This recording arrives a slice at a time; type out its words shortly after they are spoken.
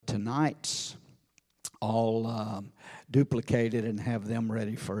tonight's all duplicated and have them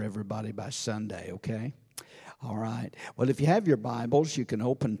ready for everybody by Sunday, okay? All right. Well, if you have your Bibles, you can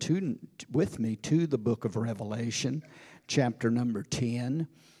open with me to the book of Revelation, chapter number 10,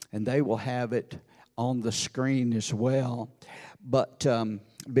 and they will have it on the screen as well. But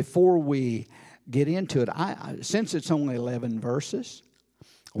before we get into it, since it's only 11 verses,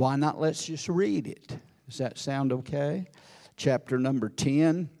 why not let's just read it? Does that sound okay? Chapter number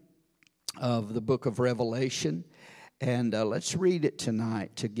 10 of the book of Revelation. And let's read it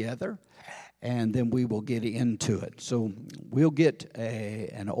tonight together, and then we will get into it. So we'll get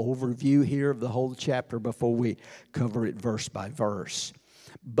an overview here of the whole chapter before we cover it verse by verse.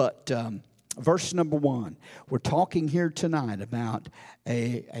 But verse number 1, we're talking here tonight about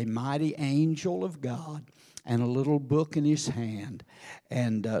a mighty angel of God and a little book in his hand.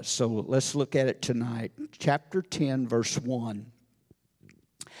 And so let's look at it tonight. Chapter 10, verse 1.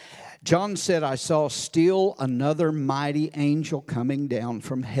 John said, I saw still another mighty angel coming down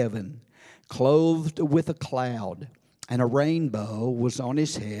from heaven, clothed with a cloud, and a rainbow was on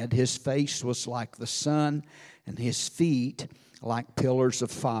his head. His face was like the sun, and his feet like pillars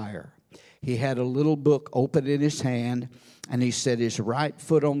of fire. He had a little book open in his hand, and he set his right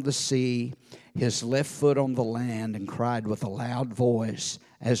foot on the sea, his left foot on the land, and cried with a loud voice,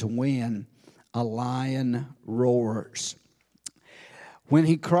 as when a lion roars. When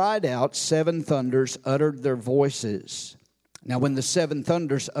he cried out, 7 thunders uttered their voices. Now, when the 7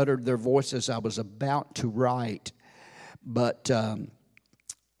 thunders uttered their voices, I was about to write, but I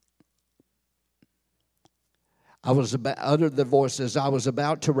was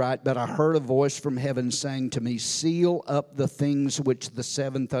about to write, but I heard a voice from heaven saying to me, seal up the things which the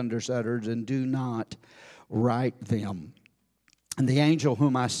 7 thunders uttered, and do not write them. And the angel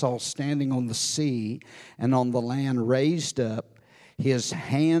whom I saw standing on the sea and on the land raised up his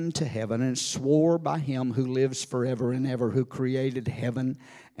hand to heaven and swore by him who lives forever and ever, who created heaven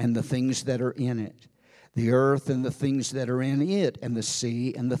and the things that are in it, the earth and the things that are in it, and the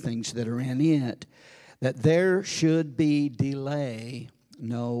sea and the things that are in it, that there should be delay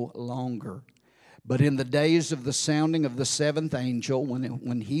no longer. But in the days of the sounding of the 7th angel,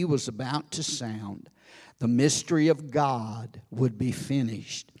 when he was about to sound, the mystery of God would be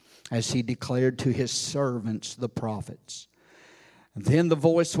finished, as he declared to his servants, the prophets. And then the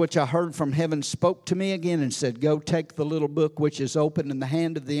voice which I heard from heaven spoke to me again and said, go take the little book which is open in the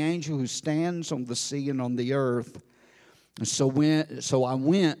hand of the angel who stands on the sea and on the earth. And so I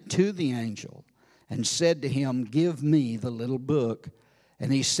went to the angel and said to him, give me the little book.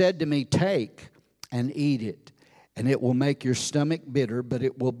 And he said to me, take and eat it, and it will make your stomach bitter, but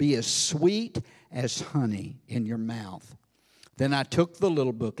it will be as sweet as honey in your mouth. Then I took the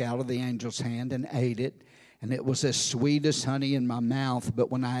little book out of the angel's hand and ate it, and it was as sweet as honey in my mouth, but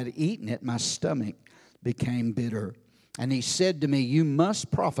when I had eaten it, my stomach became bitter. And he said to me, you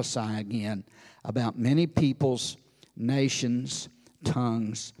must prophesy again about many peoples, nations,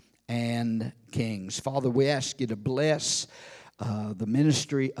 tongues, and kings. Father, we ask you to bless the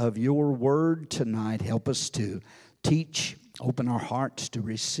ministry of your word tonight. Help us to teach, open our hearts to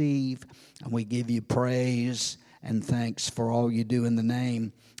receive, and we give you praise and thanks for all you do in the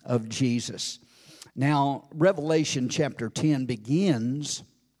name of Jesus. Now, Revelation chapter 10 begins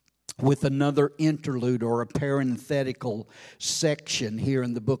with another interlude or a parenthetical section here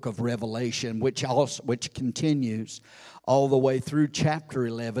in the book of Revelation, which continues all the way through chapter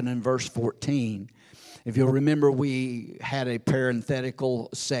 11 and verse 14. If you'll remember, we had a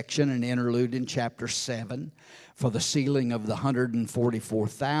parenthetical section, an interlude in chapter 7 for the sealing of the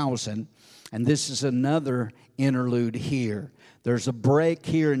 144,000. And this is another interlude here. There's a break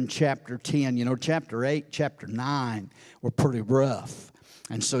here in chapter 10. You know, chapter 8, chapter 9 were pretty rough.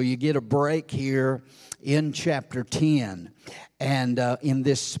 And so you get a break here in chapter 10 and in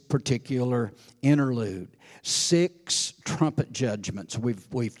this particular interlude. 6 trumpet judgments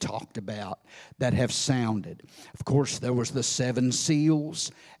we've talked about that have sounded. Of course, there was the 7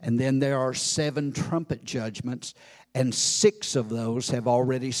 seals, and then there are 7 trumpet judgments, and 6 of those have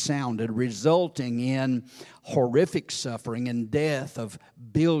already sounded, resulting in horrific suffering and death of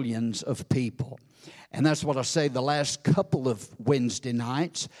billions of people. And that's what I say the last couple of Wednesday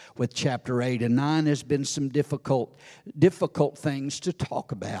nights with chapter 8 and 9 has been some difficult things to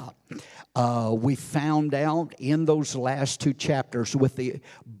talk about. We found out in those last 2 chapters with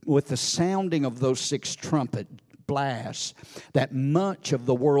the sounding of those 6 trumpet blasts that much of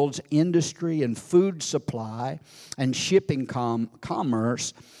the world's industry and food supply and shipping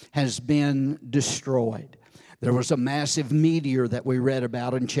commerce has been destroyed. There was a massive meteor that we read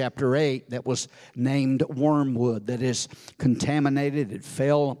about in chapter 8 that was named Wormwood, that is contaminated. It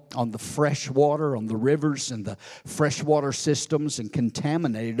fell on the fresh water, on the rivers and the freshwater systems, and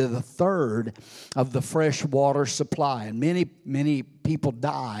contaminated a third of the fresh water supply. And many people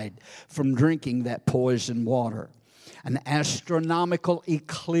died from drinking that poison water. An astronomical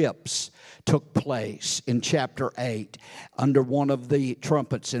eclipse took place in chapter 8 under one of the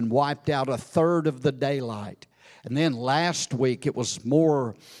trumpets and wiped out a third of the daylight. And then last week, it was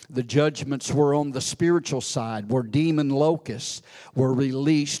more, the judgments were on the spiritual side, where demon locusts were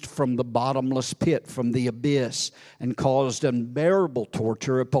released from the bottomless pit, from the abyss, and caused unbearable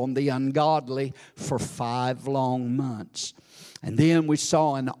torture upon the ungodly for 5 long months. And then we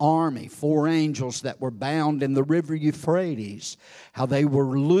saw an army, 4 angels that were bound in the river Euphrates, how they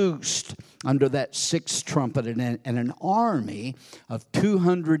were loosed under that 6th trumpet, and an army of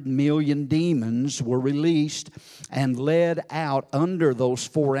 200 million demons were released and led out under those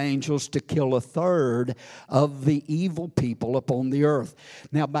 4 angels to kill a third of the evil people upon the earth.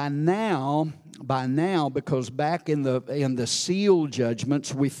 Now, by now, because back in the seal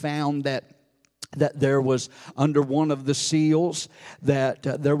judgments, we found that there was, under one of the seals, that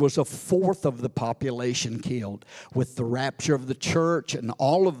there was a fourth of the population killed. With the rapture of the church and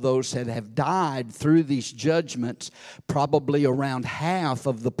all of those that have died through these judgments, probably around half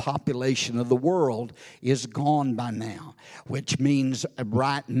of the population of the world is gone by now. Which means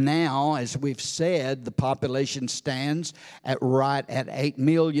right now, as we've said, the population stands at 8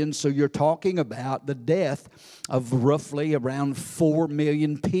 million. So you're talking about the death of roughly around 4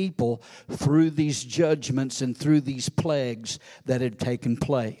 million people through these judgments and through these plagues that had taken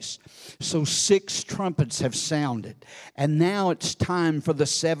place. So 6 trumpets have sounded, and now it's time for the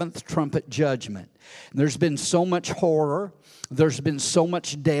 7th trumpet judgment. There's been so much horror, there's been so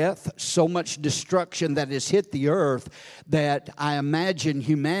much death, so much destruction that has hit the earth, that I imagine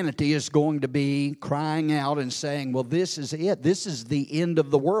humanity is going to be crying out and saying, well, this is it. This is the end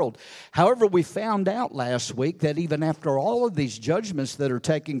of the world. However, we found out last week that even after all of these judgments that are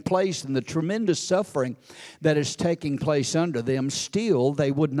taking place and the tremendous suffering that is taking place under them, still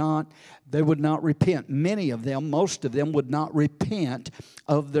they would not repent. Many of them, most of them, would not repent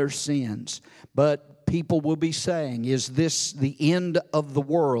of their sins. But people will be saying, is this the end of the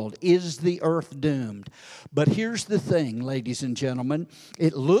world? Is the earth doomed? But here's the thing, ladies and gentlemen.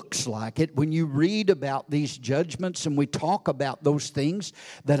 It looks like it when you read about these judgments and we talk about those things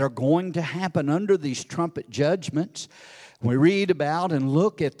that are going to happen under these trumpet judgments. We read about and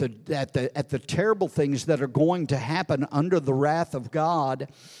look at the terrible things that are going to happen under the wrath of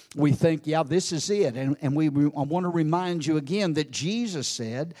God. We think, yeah, this is it. And I want to remind you again that Jesus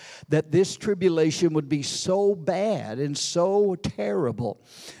said that this tribulation would be so bad and so terrible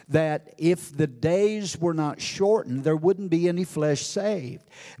that if the days were not shortened, there wouldn't be any flesh saved.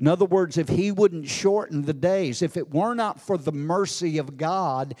 In other words, if He wouldn't shorten the days, if it were not for the mercy of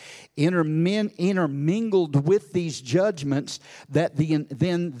God intermingled with these judgments, then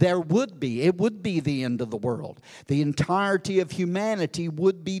it would be the end of the world. The entirety of humanity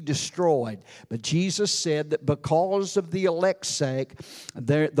would be destroyed. But Jesus said that because of the elect's sake,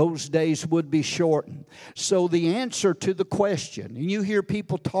 those days would be shortened. So the answer to the question, and you hear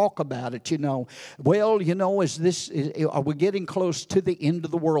people talk about it, are we getting close to the end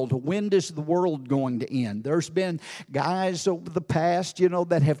of the world? When is the world going to end? There's been guys over the past,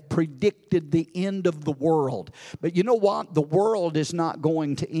 that have predicted the end of the world. But you know what? The world is not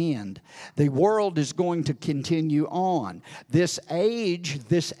going to end. The world is going to continue on. This age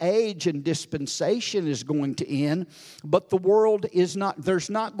and dispensation is going to end, but the world is not.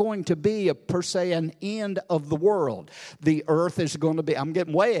 There's not going to be per se an end of the world. The earth is going to be, I'm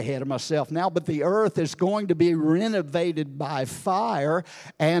getting way ahead of myself now, but the earth is going to be renovated by fire,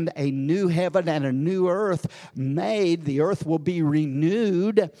 and a new heaven and a new earth made. The earth will be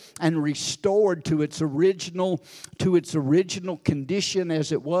renewed and restored to its original condition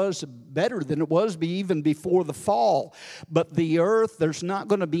as it was, better than it was even before the fall. But the earth, there's not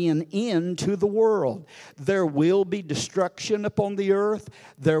going to be an end to the world. There will be destruction upon the earth.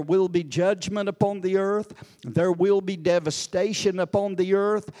 There will be judgment upon the earth. There will be devastation upon the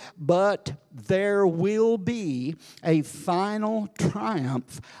earth. But there will be a final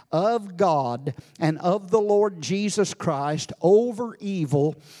triumph of God and of the Lord Jesus Christ over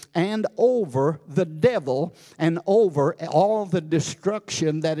evil and over the devil and over all the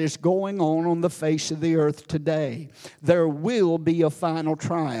destruction that is going on the face of the earth today. There will be a final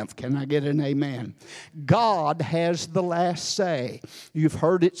triumph. Can I get an amen? God has the last say. You've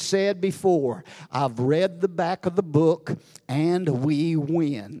heard it said before. I've read the back of the book and we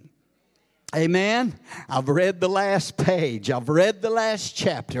win. Amen. I've read the last page. I've read the last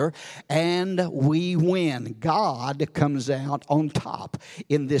chapter, and we win. God comes out on top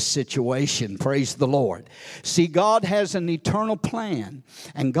in this situation. Praise the Lord. See, God has an eternal plan,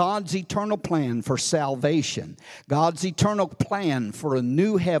 and God's eternal plan for salvation, God's eternal plan for a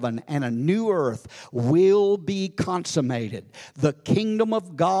new heaven and a new earth will be consummated. The kingdom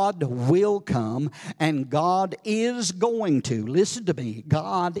of God will come, and God is going to, listen to me,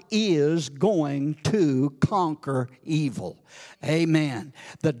 God is going to conquer evil. Amen.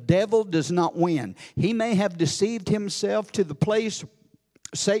 The devil does not win. He may have deceived himself to the place,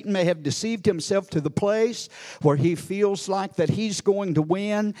 Satan may have deceived himself to the place where he feels like that he's going to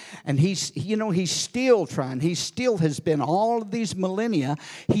win, and he's still trying. He still has been all of these millennia.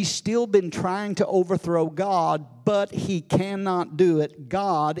 He's still been trying to overthrow God, but he cannot do it.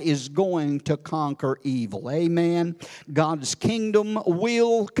 God is going to conquer evil. Amen. God's kingdom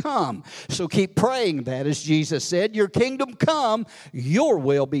will come. So keep praying that, as Jesus said, your kingdom come, your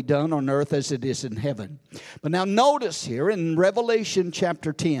will be done on earth as it is in heaven. But now notice here in Revelation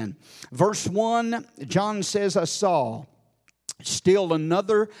chapter 10, verse 1, John says, I saw still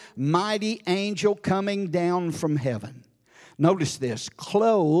another mighty angel coming down from heaven. Notice this,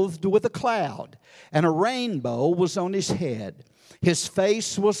 clothed with a cloud, and a rainbow was on his head. His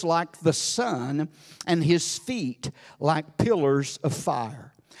face was like the sun, and his feet like pillars of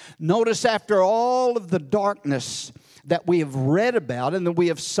fire. Notice after all of the darkness that we have read about and that we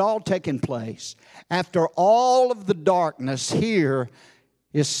have saw taking place, after all of the darkness, here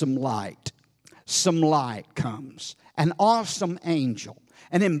is some light. Some light comes. An awesome angel,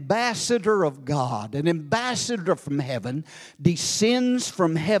 an ambassador of God, an ambassador from heaven, descends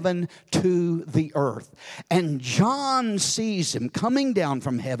from heaven to the earth. And John sees him coming down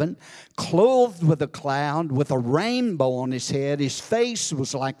from heaven, clothed with a cloud, with a rainbow on his head. His face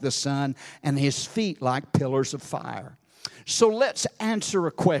was like the sun, and his feet like pillars of fire. So let's answer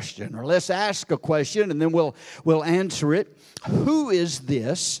a question, or let's ask a question, and then we'll answer it. Who is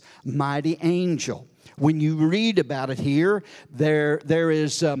this mighty angel? When you read about it here,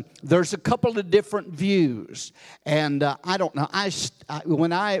 there's a couple of different views, and I don't know.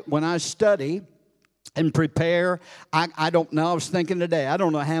 When I study and prepare, I don't know. I was thinking today, I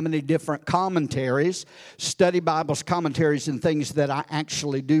don't know how many different commentaries, study Bibles, commentaries, and things that I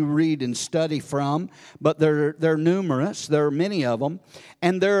actually do read and study from, but they're numerous. There are many of them,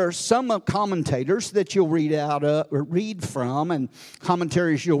 and there are some commentators that you'll read from, and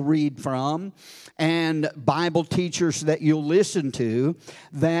commentaries you'll read from, and Bible teachers that you'll listen to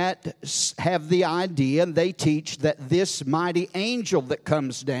that have the idea, and they teach that this mighty angel that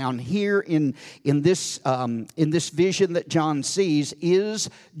comes down here in this vision that John sees is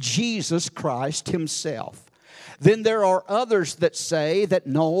Jesus Christ himself. Then there are others that say that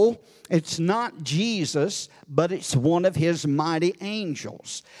no, it's not Jesus, but it's one of his mighty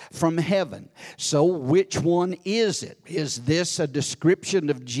angels from heaven. So which one is it? Is this a description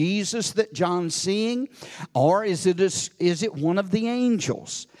of Jesus that John's seeing? Or is it one of the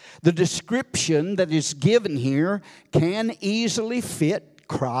angels? The description that is given here can easily fit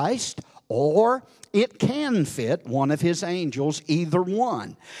Christ, or it can fit one of his angels, either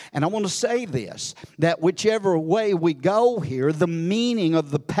one. And I want to say this, that whichever way we go here, the meaning of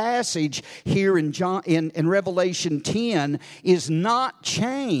the passage here in Revelation 10 is not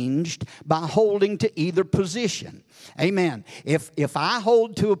changed by holding to either position. Amen. If I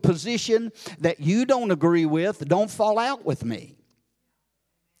hold to a position that you don't agree with, don't fall out with me.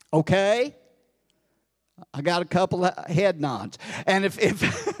 Okay? I got a couple of head nods, and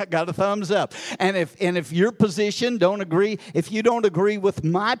if I got a thumbs up, and if your position don't agree, if you don't agree with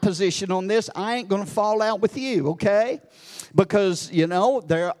my position on this, I ain't going to fall out with you, okay? Because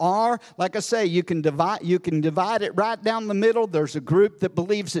there are, like I say, you can divide it right down the middle. There's a group that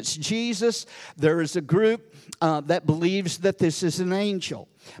believes it's Jesus. There is a group that believes that this is an angel.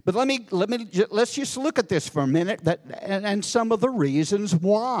 But let's just look at this for a minute, and some of the reasons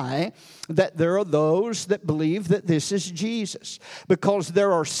why that there are those that believe that this is Jesus. Because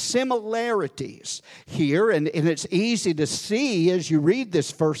there are similarities here, and it's easy to see as you read this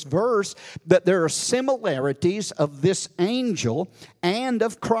first verse that there are similarities of this angel and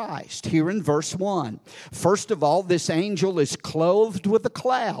of Christ here in verse 1. First of all, this angel is clothed with a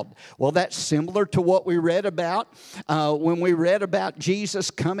cloud. Well, that's similar to what we read about when we read about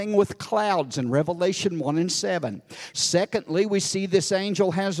Jesus coming with clouds in Revelation 1 and 7. Secondly, we see this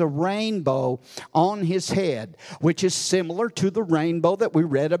angel has a rainbow on his head, which is similar to the rainbow that we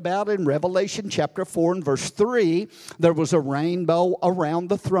read about in Revelation chapter 4 and verse 3. There was a rainbow around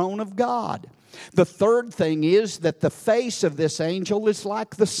the throne of God. The third thing is that the face of this angel is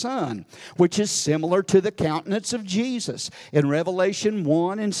like the sun, which is similar to the countenance of Jesus. In Revelation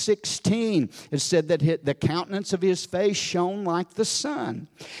 1:16, it said that the countenance of his face shone like the sun.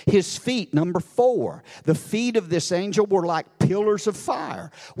 His feet, number 4, the feet of this angel were like pillars of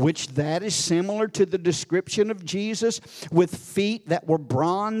fire, which that is similar to the description of Jesus with feet that were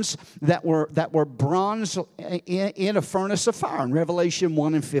bronze, that were bronze in a furnace of fire in Revelation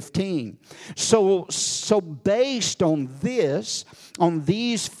 1:15. So based on this, on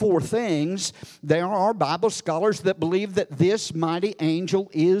these 4 things, there are Bible scholars that believe that this mighty angel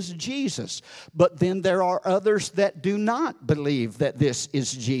is Jesus. But then there are others that do not believe that this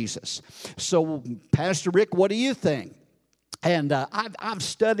is Jesus. So, Pastor Rick, what do you think? And I've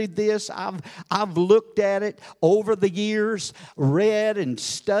studied this. I've looked at it over the years, read and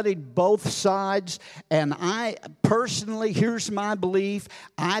studied both sides. And I personally, here's my belief,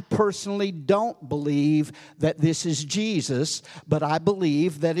 I personally don't believe that this is Jesus, but I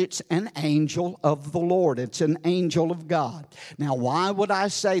believe that it's an angel of the Lord. It's an angel of God. Now, why would I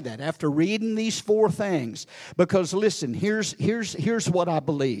say that? After reading these 4 things, because listen, here's what I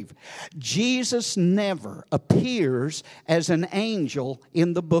believe. Jesus never appears as an angel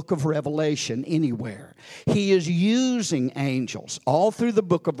in the book of Revelation anywhere. He is using angels all through the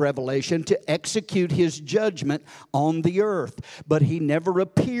book of Revelation to execute his judgment on the earth, but he never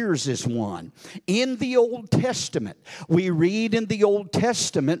appears as one. In the Old Testament, we read in the Old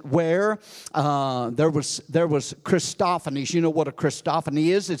Testament where there was Christophanies. You know what a Christophany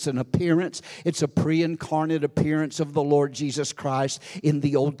is? It's an appearance. It's a pre-incarnate appearance of the Lord Jesus Christ in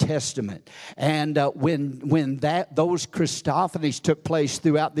the Old Testament. And when those Christophanies took place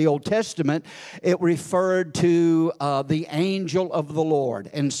throughout the Old Testament, it referred to the angel of the Lord.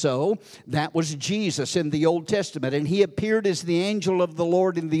 And so that was Jesus in the Old Testament. And he appeared as the angel of the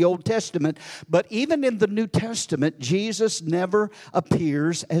Lord in the Old Testament. But even in the New Testament, Jesus never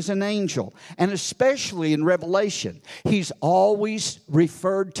appears as an angel. And especially in Revelation, he's always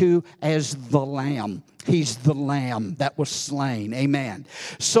referred to as the Lamb. He's the Lamb that was slain. Amen.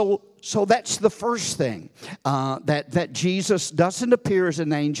 So that's the first thing, that Jesus doesn't appear as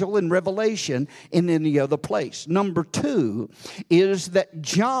an angel in Revelation in any other place. Number 2 is that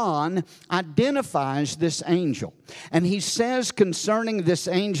John identifies this angel. And he says concerning this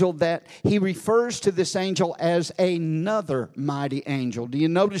angel that he refers to this angel as another mighty angel. Do you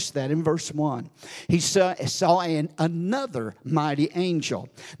notice that in verse 1? He saw another mighty angel.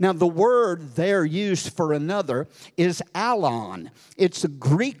 Now the word there used for another is alon. It's a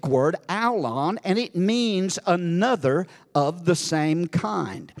Greek word, alon, and it means another of the same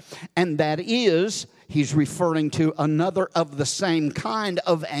kind. And that is, he's referring to another of the same kind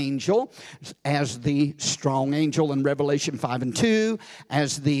of angel as the strong angel in Revelation 5:2,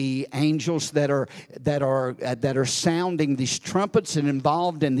 as the angels that are sounding these trumpets and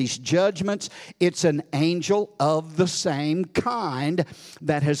involved in these judgments. It's an angel of the same kind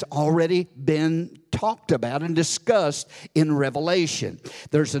that has already been talked about and discussed in Revelation.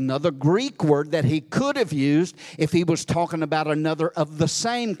 There's another Greek word that he could have used if he was talking about another of the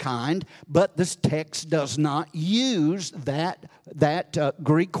same kind, but this text does not use that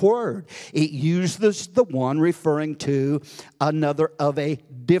Greek word. It uses the one referring to another of a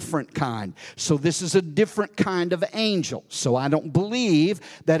different kind. So this is a different kind of angel. So I don't believe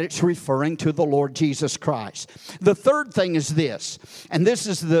that it's referring to the Lord Jesus Christ. The third thing is this, and this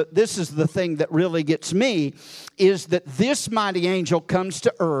is the thing that really gets me, is that this mighty angel comes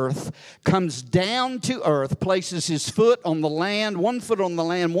to earth, comes down to earth, places his foot on the land, 1 foot on the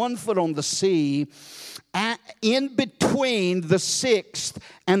land, 1 foot on the sea, in between the 6th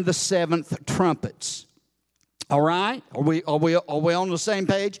and the 7th trumpets. All right? Are we on the same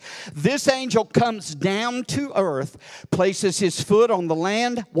page? This angel comes down to earth, places his foot on the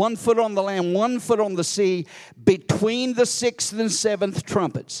land, 1 foot on the land, 1 foot on the sea, between the 6th and 7th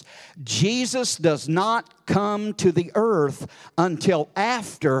trumpets. Jesus does not come to the earth until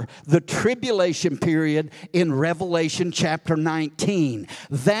after the tribulation period in Revelation chapter 19.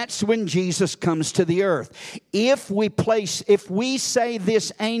 That's when Jesus comes to the earth. If we say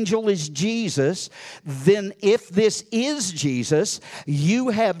this angel is Jesus, then if this is Jesus, you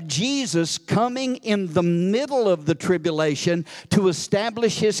have Jesus coming in the middle of the tribulation to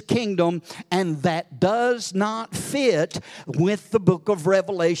establish his kingdom, and that does not fit with the book of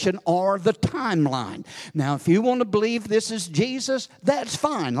Revelation or the timeline. Now, if you want to believe this is Jesus, that's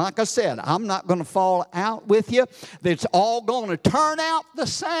fine. Like I said, I'm not going to fall out with you. It's all going to turn out the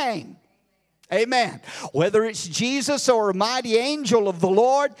same. Amen. Whether it's Jesus or a mighty angel of the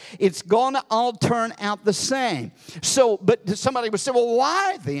Lord, it's going to all turn out the same. So, but somebody would say, well,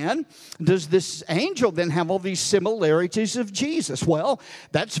 why then does this angel then have all these similarities of Jesus? Well,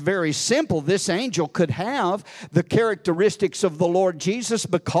 that's very simple. This angel could have the characteristics of the Lord Jesus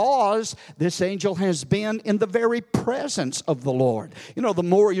because this angel has been in the very presence of the Lord. You know, the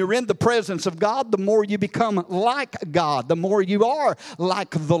more you're in the presence of God, the more you become like God. The more you are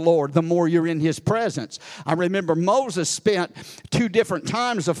like the Lord, the more you're in His presence. I remember Moses spent 2 different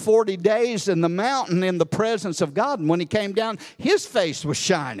times of 40 days in the mountain in the presence of God. And when he came down, his face was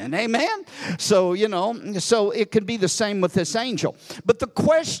shining. Amen? So, you know, so it could be the same with this angel. But the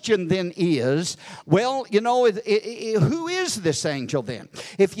question then is, well, you know, who is this angel then?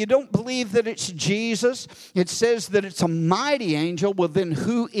 If you don't believe that it's Jesus, it says that it's a mighty angel. Well, then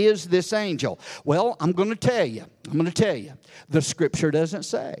who is this angel? Well, I'm going to tell you. The Scripture doesn't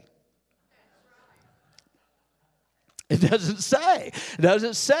say. It doesn't say. It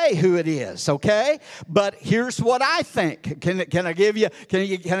doesn't say who it is, okay? But here's what I think. Can I give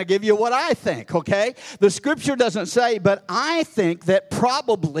you what I think, okay? The Scripture doesn't say, but I think that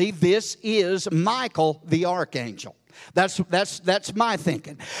probably this is Michael the archangel. That's my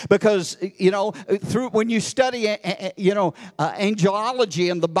thinking, because when you study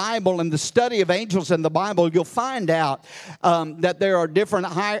angelology in the Bible and the study of angels in the Bible, you'll find out that there are different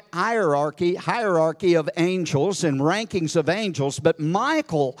hierarchy of angels and rankings of angels. But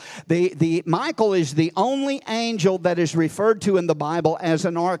Michael, Michael is the only angel that is referred to in the Bible as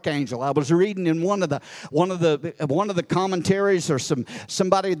an archangel. I was reading in one of the commentaries, or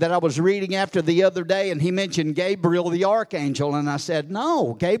somebody that I was reading after the other day, and he mentioned Gabriel the archangel, and I said,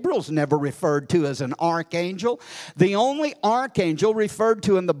 no, Gabriel's never referred to as an archangel. The only archangel referred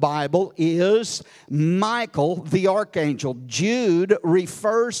to in the Bible is Michael the archangel. Jude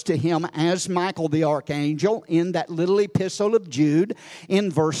refers to him as Michael the archangel in that little epistle of Jude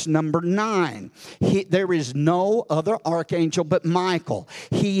in verse number 9. There is no other archangel but Michael.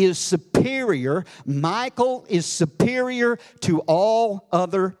 He is superior. Michael is superior to all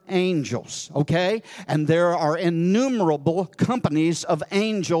other angels, okay? And there are innumerable companies of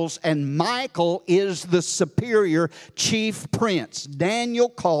angels, and Michael is the superior chief prince. Daniel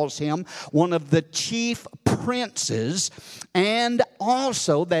calls him one of the chief princes, and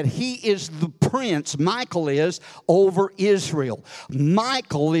also that he is the prince, Michael is, over Israel.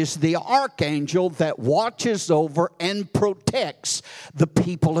 Michael is the archangel that watches over and protects the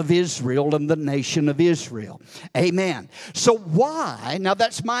people of Israel and the nation of Israel. Amen. So why? Now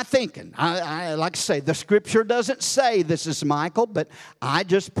that's my thinking. I like to say, the Scripture doesn't say this is Michael, but I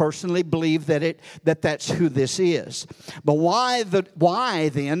just personally believe that's who this is. But why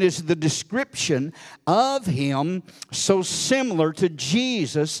then is the description of him so similar to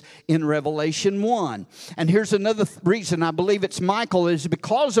Jesus in Revelation 1? And here's another reason I believe it's Michael, is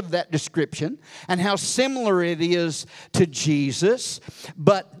because of that description and how similar it is to Jesus.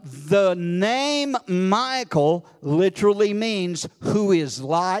 But the name Michael literally means who is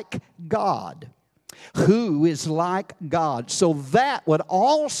like God. Who is like God. So that would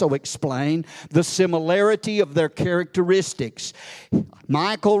also explain the similarity of their characteristics.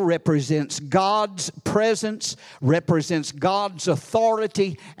 Michael represents God's presence, represents God's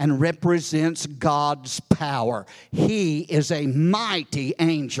authority, and represents God's power. He is a mighty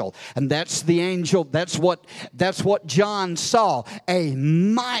angel. And that's the angel, that's what John saw, a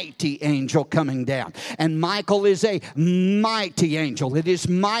mighty angel coming down. And Michael is a mighty angel. It is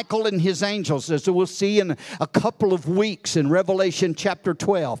Michael and his angels, as we'll see in a couple of weeks in Revelation chapter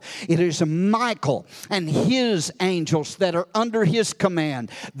 12. It is Michael and his angels that are under his command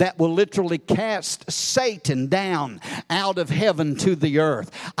that will literally cast Satan down out of heaven to the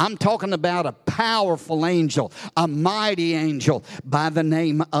earth. I'm talking about a powerful angel, a mighty angel by the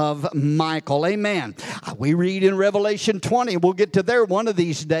name of Michael. Amen. We read in Revelation 20. We'll get to there one of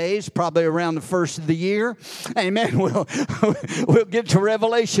these days, probably around the first of the year. Amen. We'll get to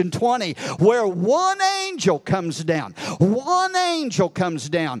Revelation 20, where one angel comes down. One angel comes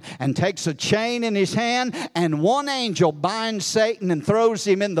down and takes a chain in his hand, and one angel binds Satan and throws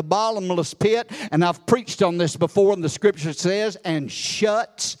him in the bottomless pit. And I've preached on this before, and the Scripture says, and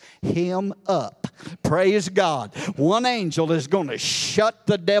shuts him up. Praise God. One angel is going to shut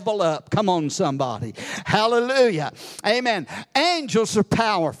the devil up. Come on, somebody. Hallelujah. Amen. Angels are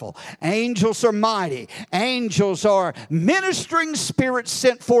powerful. Angels are mighty. Angels are ministering spirits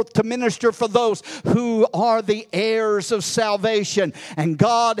sent forth to minister for those who are the heirs of salvation. And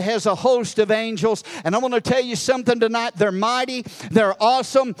God has a host of angels. And I want to tell you something tonight. They're mighty. They're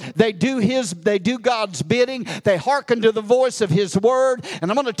awesome. They do God's bidding. They hearken to the voice of His word.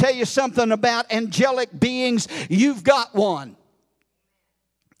 And I'm going to tell you something about angelic beings. You've got one.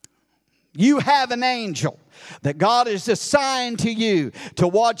 You have an angel that God has assigned to you to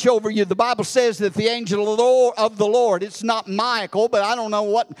watch over you. The Bible says that the angel of the Lord, it's not Michael, but I don't know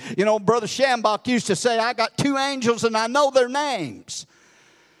what, Brother Shambach used to say, I got two angels and I know their names.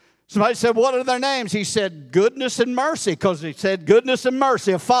 Somebody said, what are their names? He said, goodness and mercy, because he said, goodness and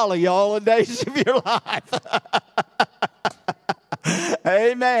mercy will follow you all the days of your life.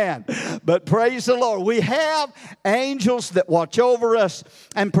 Amen. But praise the Lord. We have angels that watch over us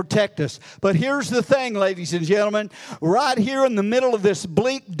and protect us. But here's the thing, ladies and gentlemen. Right here in the middle of this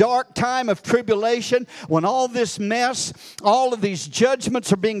bleak, dark time of tribulation, when all this mess, all of these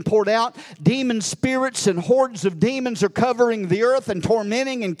judgments are being poured out, demon spirits and hordes of demons are covering the earth and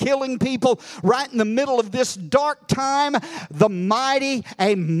tormenting and killing people. Right in the middle of this dark time, a mighty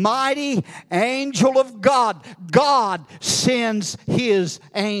angel of God sends His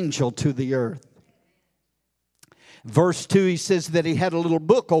angel to the earth. Verse 2, he says that he had a little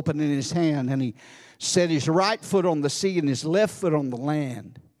book open in his hand, and he set his right foot on the sea and his left foot on the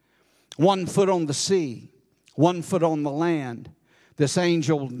land. 1 foot on the sea, 1 foot on the land. This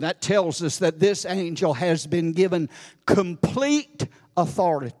angel, that tells us that this angel has been given complete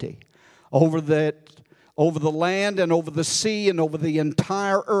authority over the land and over the sea and over the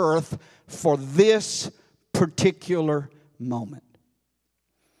entire earth for this particular moment.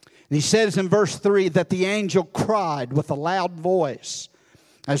 And he says in verse 3 that the angel cried with a loud voice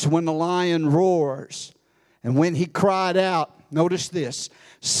as when a lion roars. And when he cried out, notice this,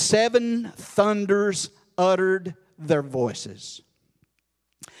 7 thunders uttered their voices.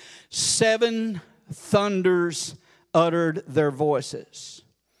 7 thunders uttered their voices.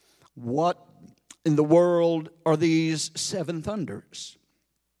 What in the world are these 7 thunders?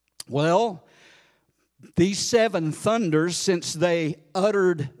 Well, these 7 thunders, since they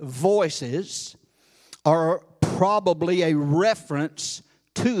uttered voices, are probably a reference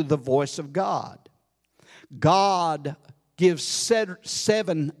to the voice of God. God gives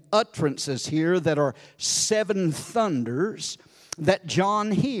 7 utterances here that are 7 thunders that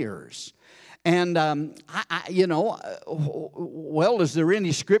John hears. And, is there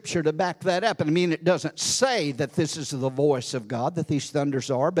any scripture to back that up? And I mean, it doesn't say that this is the voice of God, that these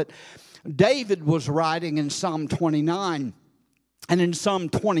thunders are, but David was writing in Psalm 29, and in Psalm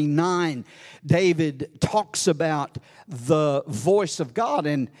 29, David talks about the voice of God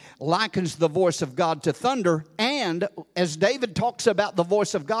and likens the voice of God to thunder. And as David talks about the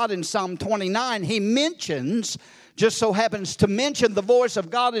voice of God in Psalm 29, he just so happens to mention the voice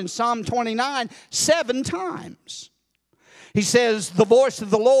of God in Psalm 29 7 times. He says, the voice of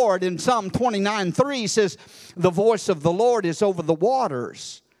the Lord in Psalm 29:3, he says, the voice of the Lord is over the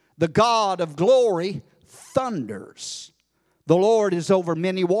waters. The God of glory thunders. The Lord is over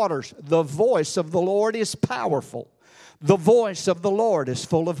many waters. The voice of the Lord is powerful. The voice of the Lord is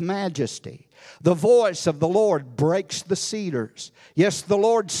full of majesty. The voice of the Lord breaks the cedars. Yes, the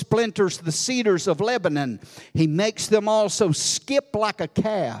Lord splinters the cedars of Lebanon. He makes them also skip like a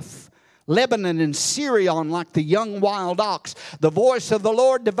calf. Lebanon and Syrian like the young wild ox. The voice of the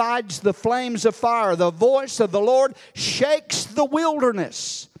Lord divides the flames of fire. The voice of the Lord shakes the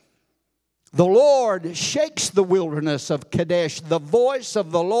wilderness. The Lord shakes the wilderness of Kadesh. The voice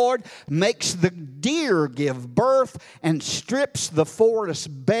of the Lord makes the deer give birth and strips the forest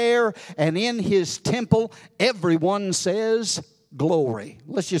bare. And in His temple, everyone says, glory.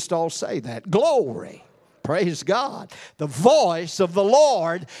 Let's just all say that. Glory. Praise God. The voice of the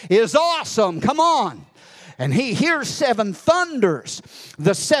Lord is awesome. Come on. And he hears 7 thunders.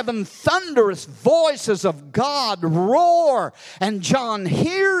 The 7 thunderous voices of God roar. And John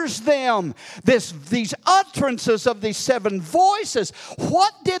hears them. These utterances of these 7 voices.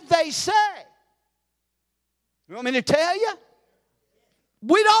 What did they say? You want me to tell you?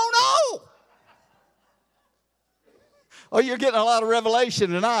 We don't know. Oh, you're getting a lot of revelation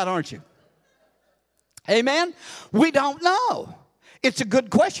tonight, aren't you? Amen? We don't know. It's a good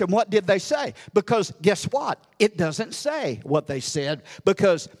question. What did they say? Because guess what? It doesn't say what they said.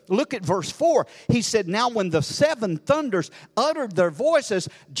 Because look at verse 4. He said, now when the 7 thunders uttered their voices,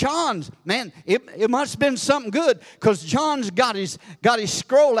 John's, man, it must have been something good, because John's got his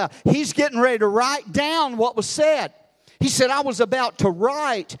scroll out. He's getting ready to write down what was said. He said, I was about to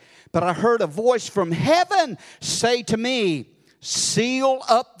write, but I heard a voice from heaven say to me, seal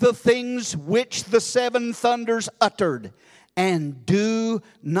up the things which the 7 thunders uttered, and do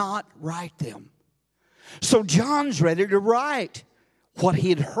not write them. So John's ready to write what he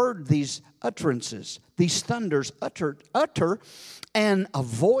had heard these utterances, these thunders utter, and a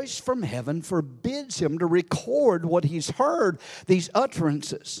voice from heaven forbids him to record what he's heard, these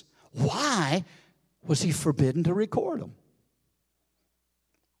utterances. Why was he forbidden to record them?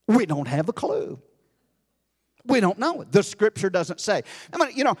 We don't have a clue. We don't know it. The Scripture doesn't say. I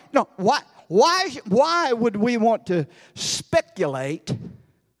mean, why would we want to speculate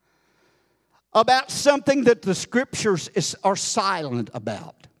about something that the Scriptures are silent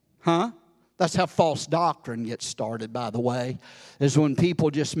about? Huh? That's how false doctrine gets started, by the way, is when people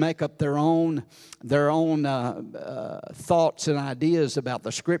just make up their own thoughts and ideas about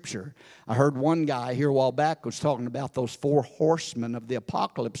the Scripture. I heard one guy here a while back was talking about those 4 horsemen of the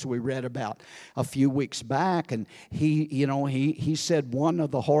apocalypse we read about a few weeks back, and he said one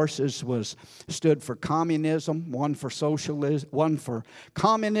of the horses stood for communism, one for socialism, one for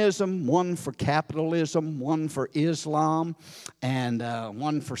communism, one for capitalism, one for Islam, and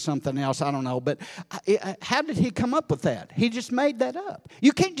one for something else. I don't know, but how did he come up with that? He just made that up.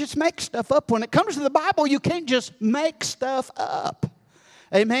 You can't just make stuff up. When it comes to the Bible, you can't just make stuff up.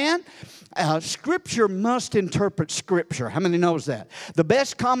 Amen? Scripture must interpret Scripture. How many knows that? The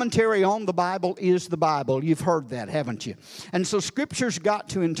best commentary on the Bible is the Bible. You've heard that, haven't you? And so Scripture's got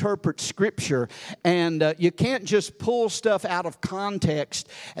to interpret Scripture. And you can't just pull stuff out of context.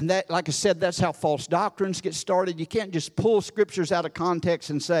 And that, like I said, that's how false doctrines get started. You can't just pull Scriptures out of context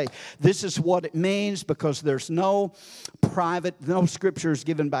and say, this is what it means, because there's no Scriptures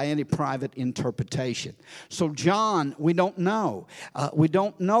given by any private interpretation. So John, we don't know. We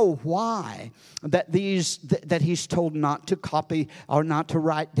don't know why that he's told not to copy or not to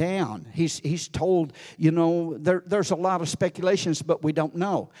write down. He's told, there's a lot of speculations, but we don't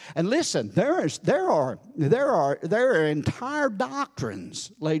know. And listen, there are entire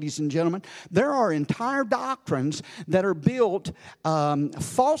doctrines, ladies and gentlemen. There are entire doctrines that are built,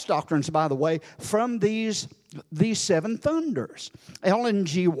 false doctrines, by the way, from these 7 thunders. Ellen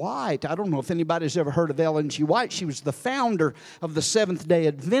G. White, I don't know if anybody's ever heard of Ellen G. White. She was the founder of the Seventh-day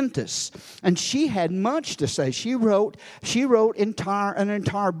Adventists, and she had much to say. She wrote an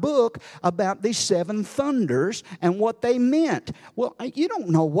entire book about these 7 thunders and what they meant. Well, you don't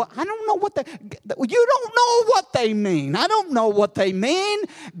know what they mean. I don't know what they mean.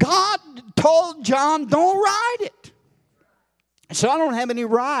 God told John, don't write it. So I don't have any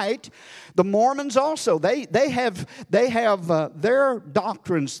right. The Mormons also, they have their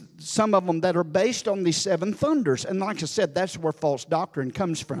doctrines, some of them that are based on these 7 thunders. And like I said, that's where false doctrine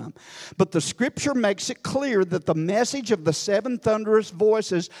comes from. But the Scripture makes it clear that the message of the 7 thunderous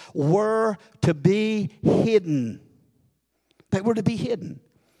voices were to be hidden. They were to be hidden.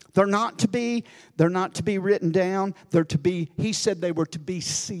 They're not to be written down. He said they were to be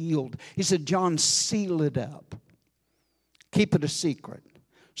sealed. He said, John, seal it up. Keep it a secret.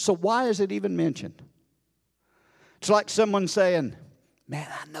 So why is it even mentioned? It's like someone saying, man,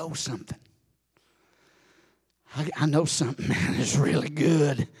 I know something. I know something, man, it's really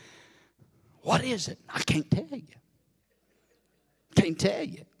good. What is it? I can't tell you. Can't tell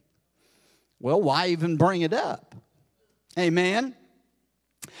you. Well, why even bring it up? Amen?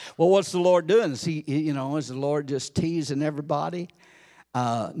 Well, what's the Lord doing? Is the Lord just teasing everybody?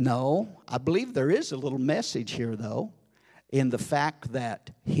 No. I believe there is a little message here, though, in the fact that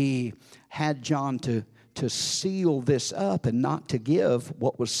he had John to seal this up and not to give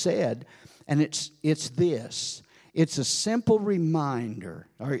what was said. And it's this. It's a simple reminder.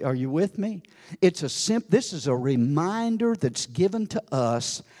 Are you with me? This is a reminder that's given to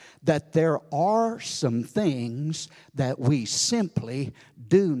us that there are some things that we simply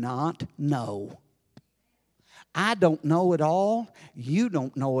do not know. I don't know it all. You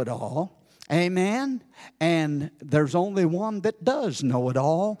don't know it all. Amen? And there's only one that does know it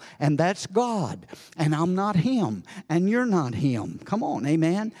all, and that's God. And I'm not Him, and you're not Him. Come on,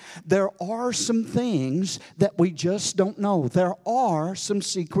 amen? There are some things that we just don't know. There are some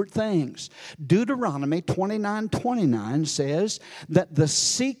secret things. Deuteronomy 29:29 says that the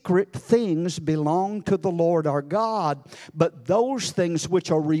secret things belong to the Lord our God, but those things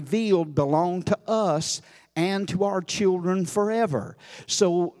which are revealed belong to us and to our children forever.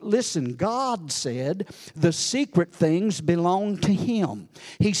 So listen, God said the secret things belong to Him.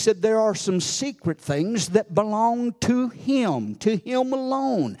 He said there are some secret things that belong to Him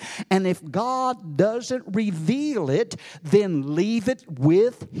alone. And if God doesn't reveal it, then leave it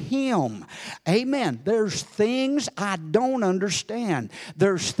with Him. Amen. There's things I don't understand.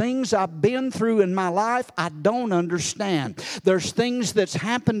 There's things I've been through in my life I don't understand. There's things that's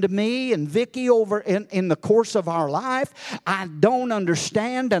happened to me and Vicki over in the course of our life I don't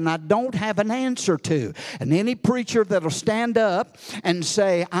understand and I don't have an answer to. And any preacher that'll stand up and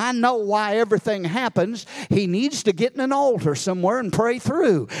say, I know why everything happens, he needs to get in an altar somewhere and pray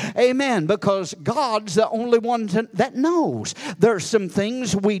through. Amen. Because God's the only one that knows. There's some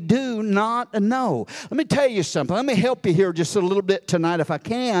things we do not know. Let me tell you something. Let me help you here just a little bit tonight if I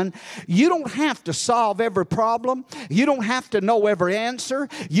can. You don't have to solve every problem. You don't have to know every answer.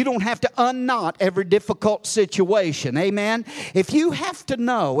 You don't have to unknot every difficult situation. Amen. If you have to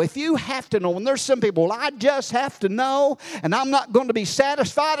know, and there's some people, well, I just have to know, and I'm not going to be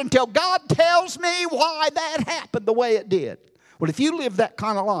satisfied until God tells me why that happened the way it did. Well, if you live that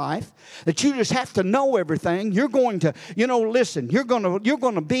kind of life, that you just have to know everything, you're going to, listen, you're going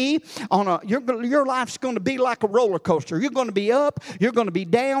to be your life's going to be like a roller coaster. You're going to be up, you're going to be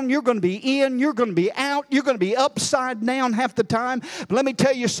down, you're going to be in, you're going to be out, you're going to be upside down half the time. But let me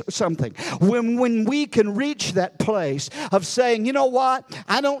tell you something. When we can reach that place of saying, you know what,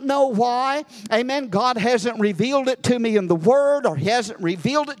 I don't know why, amen, God hasn't revealed it to me in the Word, or He hasn't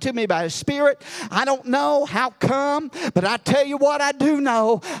revealed it to me by His Spirit. I don't know how come, but I tell you what I do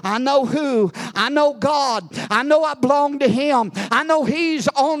know. I know who. I know God. I know I belong to Him. I know He's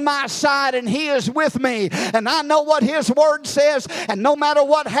on my side and He is with me. And I know what His Word says. And no matter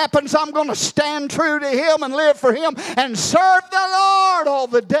what happens, I'm going to stand true to Him and live for Him and serve the Lord all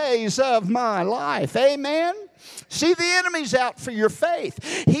the days of my life. Amen. See, the enemy's out for your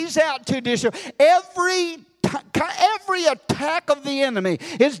faith. He's out to destroy. Every attack of the enemy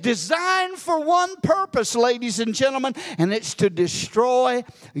is designed for one purpose, ladies and gentlemen, and it's to destroy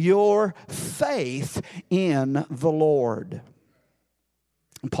your faith in the Lord.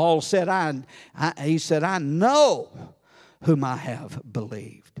 And Paul said, I know whom I have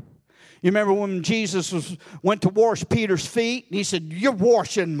believed. You remember when Jesus went to wash Peter's feet, and he said, you're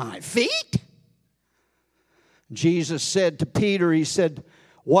washing my feet? Jesus said to Peter, He said,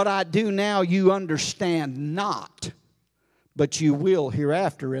 what I do now you understand not, but you will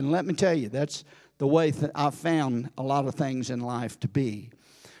hereafter. And let me tell you, that's the way I've found a lot of things in life to be.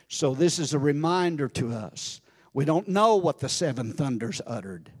 So this is a reminder to us. We don't know what the seven thunders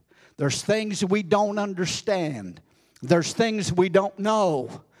uttered. There's things we don't understand. There's things we don't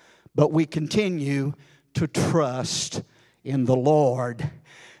know. But we continue to trust in the Lord,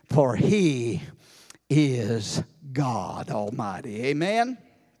 for He is God Almighty. Amen?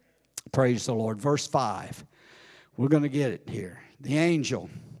 Praise the Lord. Verse 5. We're going to get it here. The angel.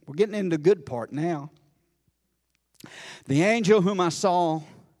 We're getting into the good part now. The angel whom I saw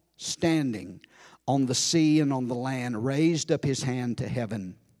standing on the sea and on the land raised up his hand to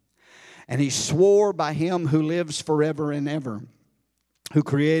heaven. And he swore by Him who lives forever and ever, who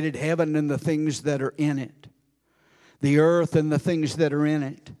created heaven and the things that are in it, the earth and the things that are in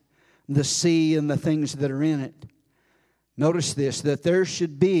it, the sea and the things that are in it. Notice this, that there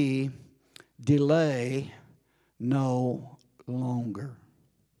should be delay no longer.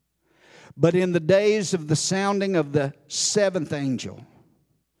 But in the days of the sounding of the seventh angel,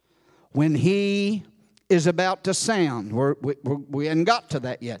 when he is about to sound, we haven't got to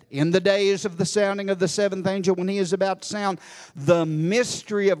that yet. In the days of the sounding of the seventh angel, when he is about to sound, the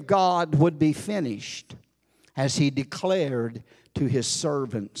mystery of God would be finished, as He declared to His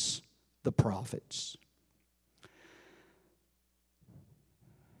servants, the prophets.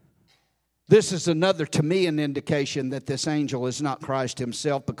 This is another, to me, an indication that this angel is not Christ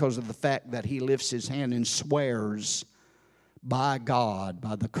Himself, because of the fact that he lifts his hand and swears by God,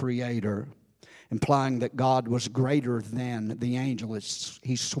 by the Creator, implying that God was greater than the angel.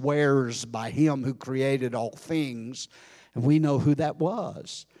 He swears by Him who created all things, and we know who that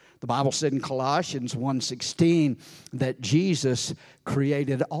was. The Bible said in Colossians 1:16 that Jesus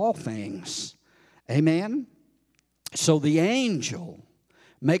created all things. Amen? So the angel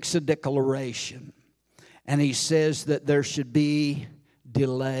makes a declaration, and he says that there should be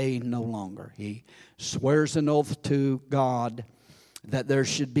delay no longer. He swears an oath to God that there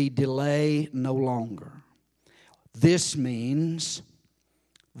should be delay no longer. This means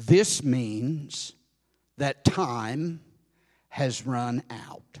that time has run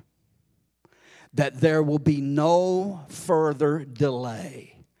out, that there will be no further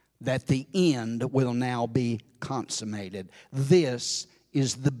delay. that the end will now be consummated. This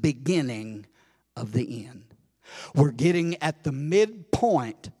is the beginning of the end. We're getting at the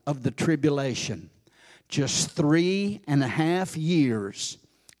midpoint of the tribulation. Just 3.5 years,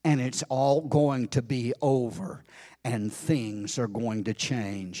 and it's all going to be over, and things are going to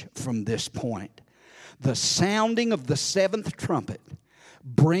change from this point. The sounding of the seventh trumpet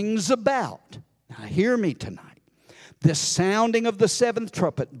brings about, now hear me tonight, the sounding of the seventh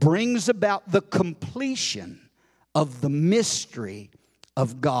trumpet brings about the completion of the mystery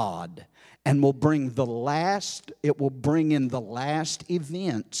of God, and will bring in the last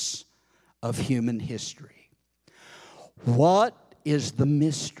events of human history. What is the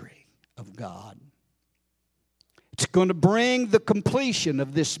mystery of God? It's going to bring the completion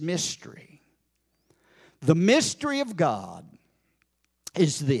of this mystery. The mystery of God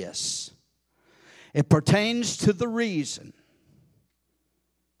is this. It pertains to the reason.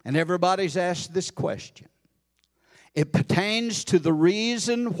 And everybody's asked this question. It pertains to the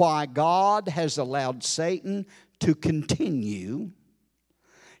reason why God has allowed Satan to continue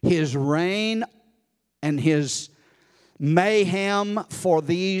his reign and his mayhem for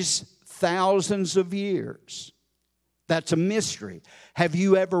these thousands of years. That's a mystery. Have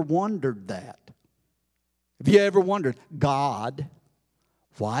you ever wondered that? Have you ever wondered, God,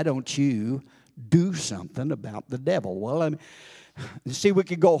 why don't you do something about the devil? Well, see, we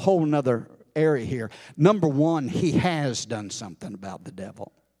could go a whole nother area here. Number one, he has done something about the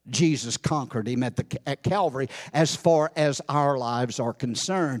devil. Jesus conquered him at Calvary. As far as our lives are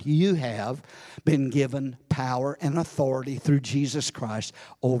concerned, you have been given power and authority through Jesus Christ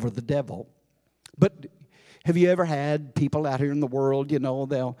over the devil. But have you ever had people out here in the world,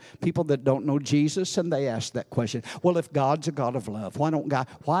 people that don't know Jesus, and they ask that question. Well, if God's a God of love,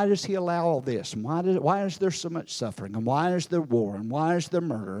 why does he allow all this? And why is there so much suffering? And why is there war? And why is there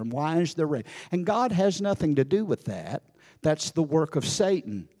murder? And why is there rape? And God has nothing to do with that. That's the work of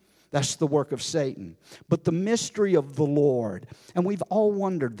Satan. That's the work of Satan. But the mystery of the Lord, and we've all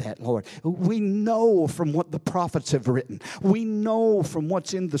wondered that, Lord. We know from what the prophets have written. We know from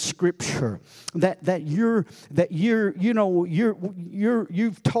what's in the Scripture that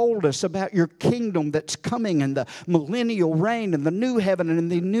you've told us about your kingdom that's coming and the millennial reign and the new heaven and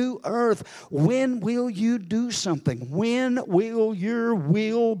the new earth. When will you do something? When will your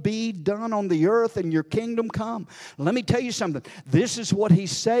will be done on the earth and your kingdom come? Let me tell you something. This is what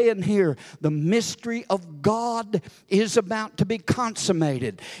he's saying here. The mystery of God is about to be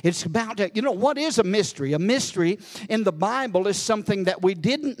consummated. It's about to, what is a mystery? A mystery in the Bible is something that we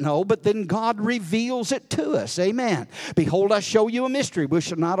didn't know, but then God reveals it to us. Amen. Behold, I show you a mystery. We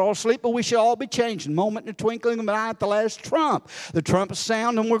shall not all sleep, but we shall all be changed. In a moment, in a twinkling of an eye, at the last trump. The trumpet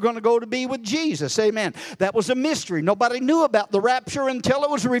sound, and we're going to go to be with Jesus. Amen. That was a mystery. Nobody knew about the rapture until it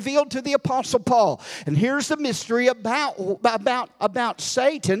was revealed to the Apostle Paul. And here's the mystery about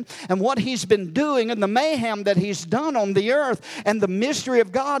Satan and what he's been doing and the mayhem that he's done on the earth. And the mystery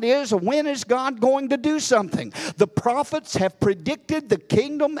of God is, when is God going to do something? The prophets have predicted the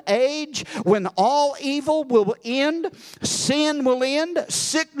kingdom age when all evil will end, sin will end,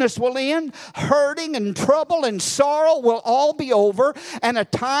 sickness will end, hurting and trouble and sorrow will all be over, and a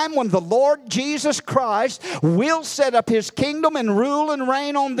time when the Lord Jesus Christ will set up his kingdom and rule and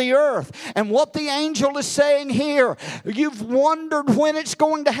reign on the earth. And what the angel is saying here, you've wondered when it's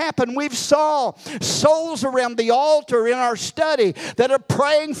going to happen. We've saw souls around the altar in our study that are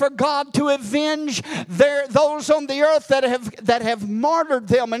praying for God to avenge those on the earth that have martyred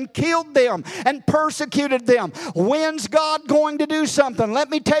them and killed them and persecuted them. When's God going to do something?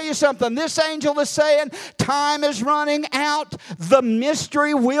 Let me tell you something. This angel is saying time is running out. The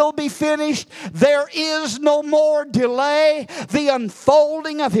mystery will be finished. There is no more delay. The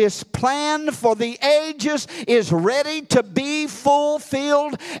unfolding of his plan for the ages is ready to be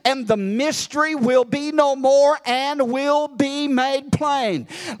fulfilled, and the mystery will be no more and will be made plain.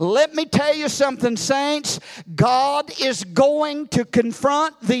 Let me tell you something, saints. God is going to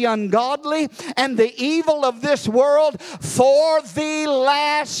confront the ungodly and the evil of this world for the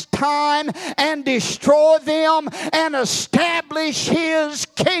last time and destroy them and establish his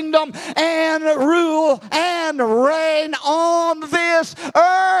kingdom and rule and reign on this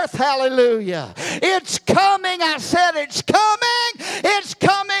earth. Hallelujah. It's coming. I said it's coming. It's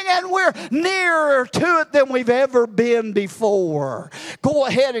coming, and we're nearer to it than we've ever been before. Go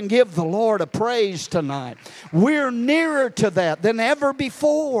ahead and give the Lord a praise tonight. We're nearer to that than ever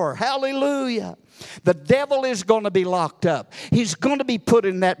before. Hallelujah. The devil is going to be locked up. He's going to be put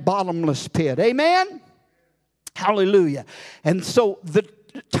in that bottomless pit. Amen? Hallelujah. And so the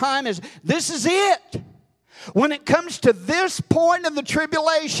time is, this is it. When it comes to this point of the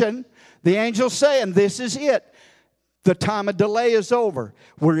tribulation, the angel's saying, this is it. The time of delay is over.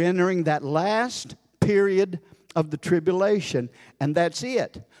 We're entering that last period of the tribulation, and that's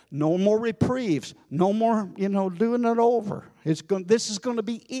it. No more reprieves. No more, doing it over. This is going to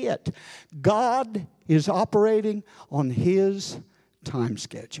be it. God is operating on His time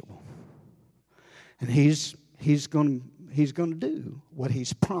schedule. And He's going to do what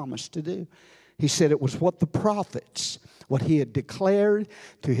He's promised to do. He said it was what He had declared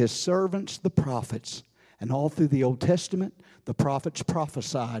to His servants, the prophets. And all through the Old Testament, the prophets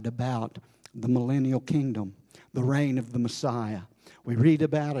prophesied about the millennial kingdom, the reign of the Messiah. We read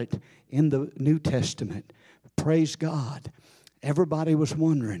about it in the New Testament. Praise God. Everybody was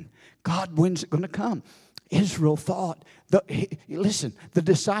wondering, God, when's it going to come? Israel thought, listen, the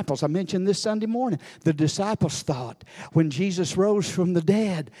disciples, I mentioned this Sunday morning, the disciples thought when Jesus rose from the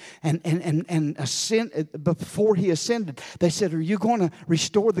dead and before He ascended, they said, are you going to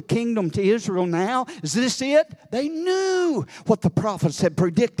restore the kingdom to Israel now? Is this it? They knew what the prophets had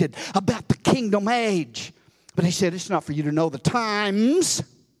predicted about the kingdom age. But He said, it's not for you to know the times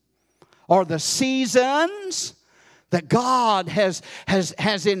or the seasons that God has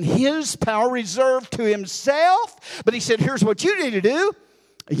in His power reserved to Himself. But He said, here's what you need to do.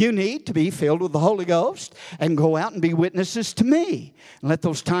 You need to be filled with the Holy Ghost and go out and be witnesses to me. And let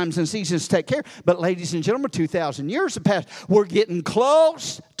those times and seasons take care. But ladies and gentlemen, 2,000 years have passed. We're getting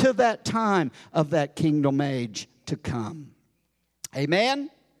close to that time of that kingdom age to come. Amen?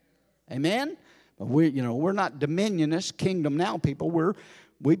 Amen? But we're not dominionist kingdom now people.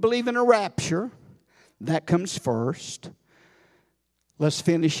 We believe in a rapture. That comes first. Let's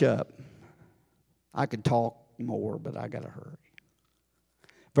finish up. I could talk more, but I got to hurry.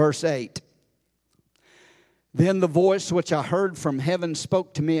 Verse 8. Then the voice which I heard from heaven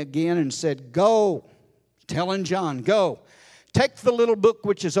spoke to me again and said, go, telling John, go, take the little book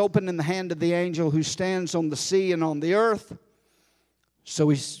which is open in the hand of the angel who stands on the sea and on the earth.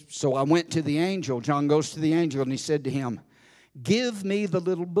 So I went to the angel. John goes to the angel and he said to him, give me the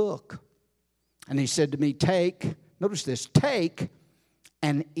little book. And he said to me, notice this, take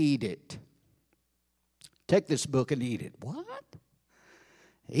and eat it. Take this book and eat it. What?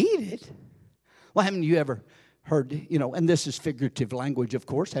 Eat it? Well, haven't you ever heard, and this is figurative language, of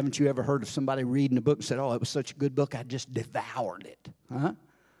course. Haven't you ever heard of somebody reading a book and said, oh, it was such a good book, I just devoured it. Huh?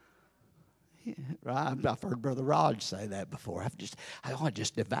 Yeah, right? I've heard Brother Raj say that before. I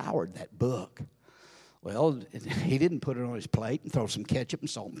just devoured that book. Well, he didn't put it on his plate and throw some ketchup and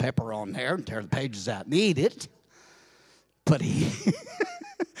salt and pepper on there and tear the pages out and eat it. But he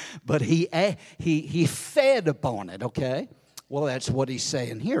fed upon it, okay? Well, that's what he's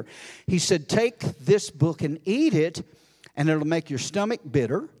saying here. He said, take this book and eat it, and it'll make your stomach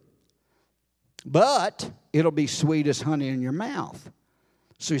bitter, but it'll be sweet as honey in your mouth.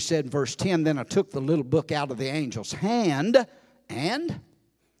 So he said in verse 10, then I took the little book out of the angel's hand and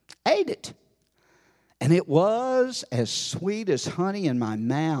ate it. And it was as sweet as honey in my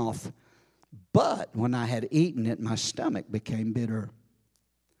mouth, but when I had eaten it, my stomach became bitter.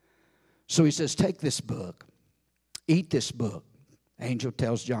 So he says, take this book, eat this book. Angel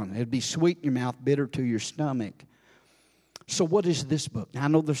tells John, it'll be sweet in your mouth, bitter to your stomach. So what is this book? Now, I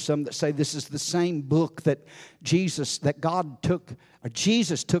know there's some that say this is the same book that Jesus took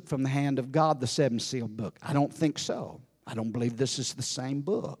from the hand of God, the seven-sealed book. I don't think so. I don't believe this is the same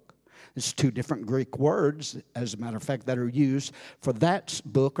book. It's two different Greek words, as a matter of fact, that are used for that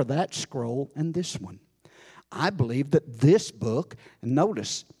book or that scroll and this one. I believe that this book, and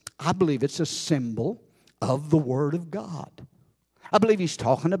notice, I believe it's a symbol of the Word of God. I believe he's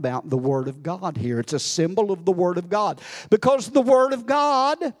talking about the Word of God here. It's a symbol of the Word of God because the Word of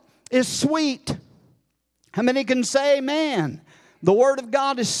God is sweet. How many can say amen? The Word of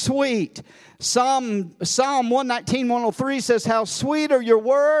God is sweet. Psalm 119, 103 says, how sweet are your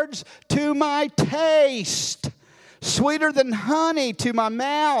words to my taste, sweeter than honey to my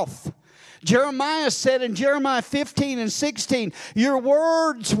mouth. Jeremiah said in Jeremiah 15 and 16, your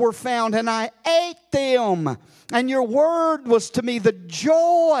words were found and I ate them. And your word was to me the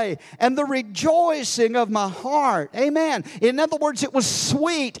joy and the rejoicing of my heart. Amen. In other words, it was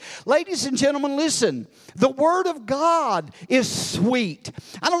sweet. Ladies and gentlemen, listen. The Word of God is sweet.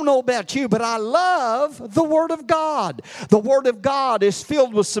 I don't know about you, but I love the Word of God. The Word of God is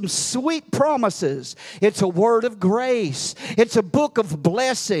filled with some sweet promises. It's a word of grace. It's a book of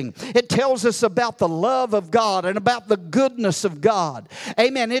blessing. It tells us about the love of God and about the goodness of God.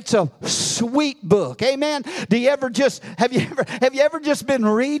 Amen. It's a sweet book. Amen. Have you ever just been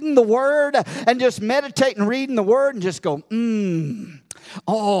reading the Word and just meditating reading the Word and just go,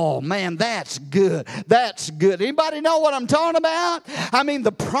 Oh, man, that's good. That's good. Anybody know what I'm talking about? I mean,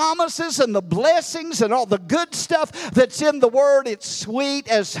 the promises and the blessings and all the good stuff that's in the Word, it's sweet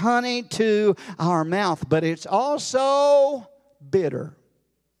as honey to our mouth, but it's also bitter.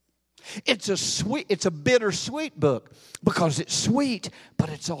 It's a bittersweet book because it's sweet, but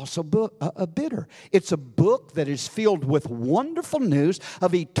it's also bitter. It's a book that is filled with wonderful news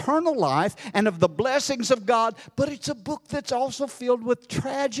of eternal life and of the blessings of God, but it's a book that's also filled with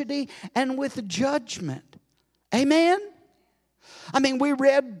tragedy and with judgment. Amen? I mean, we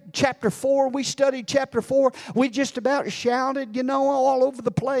read chapter 4. We studied chapter 4. We just about shouted, all over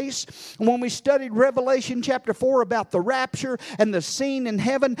the place. And when we studied Revelation chapter 4 about the rapture and the scene in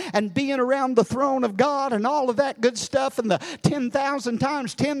heaven and being around the throne of God and all of that good stuff and the 10,000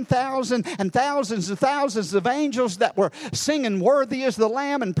 times 10,000 and thousands of angels that were singing worthy is the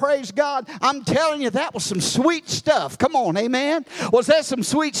Lamb and praise God. I'm telling you, that was some sweet stuff. Come on, amen? Was that some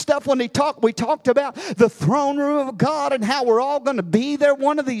sweet stuff when we talked about the throne room of God and how we're all going to be there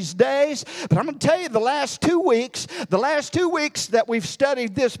one of these days? But I'm going to tell you, the last two weeks that we've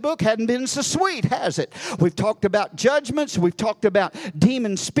studied this book hadn't been so sweet, has it? We've talked about judgments, we've talked about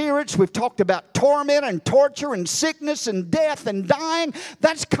demon spirits, we've talked about torment and torture and sickness and death and dying.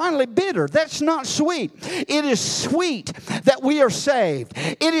 That's kind of bitter. That's not sweet. It is sweet that we are saved.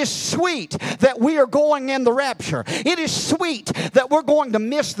 It is sweet that we are going in the rapture. It is sweet that we're going to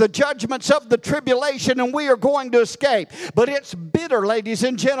miss the judgments of the tribulation and we are going to escape. But it's bitter, ladies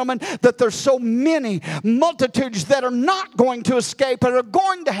and gentlemen, that there's so many multitudes that are not going to escape and are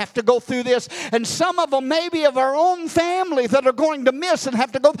going to have to go through this, and some of them maybe of our own family that are going to miss and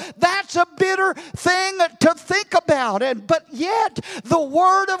have to go. That's a bitter thing to think about. But yet the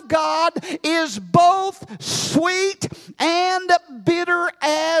Word of God is both sweet and bitter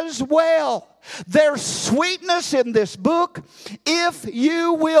as well. There's sweetness in this book if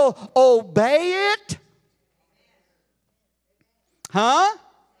you will obey it. Huh?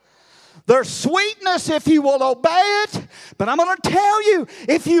 There's sweetness if you will obey it. But I'm going to tell you,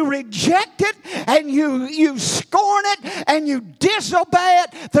 if you reject it and you scorn it and you disobey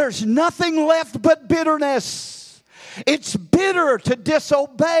it, there's nothing left but bitterness. It's bitter to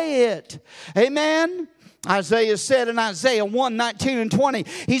disobey it. Amen? Isaiah said in Isaiah 1:19 and 20,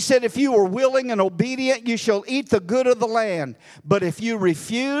 he said, if you are willing and obedient, you shall eat the good of the land. But if you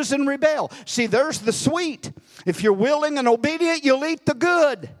refuse and rebel, see, there's the sweet. If you're willing and obedient, you'll eat the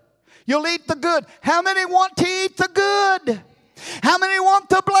good. You'll eat the good. How many want to eat the good? How many want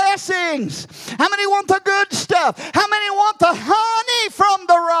the blessings? How many want the good stuff? How many want the honey from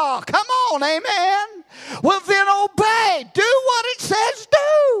the rock? Come on, amen. Well, then obey. Do what it says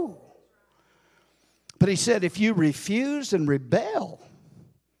do. But he said, if you refuse and rebel,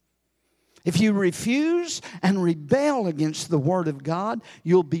 if you refuse and rebel against the Word of God,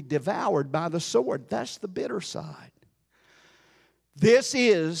 you'll be devoured by the sword. That's the bitter side. This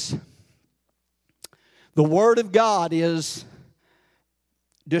is, the Word of God is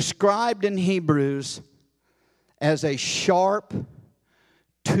described in Hebrews as a sharp,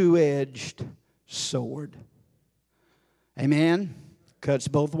 two-edged sword. Amen? Cuts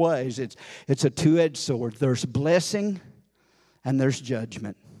both ways. It's a two-edged sword. There's blessing and there's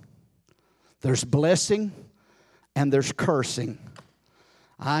judgment. There's blessing and there's cursing.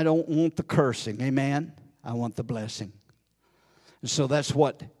 I don't want the cursing. Amen? I want the blessing. And so that's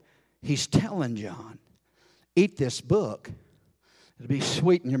what he's telling John. Eat this book. It'll be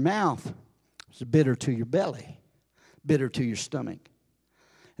sweet in your mouth. It's bitter to your belly. Bitter to your stomach.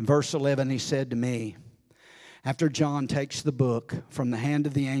 In verse 11, he said to me, after John takes the book from the hand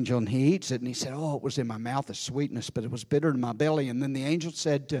of the angel and he eats it, and he said, oh, it was in my mouth as sweetness, but it was bitter in my belly. And then the angel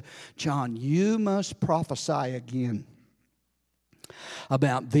said to John, you must prophesy again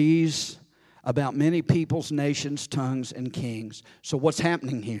about many peoples, nations, tongues, and kings. So what's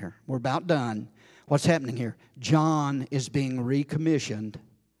happening here? We're about done. What's happening here? John is being recommissioned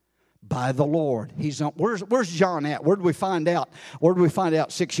by the Lord. Where's John at? Where did we find out? Where did we find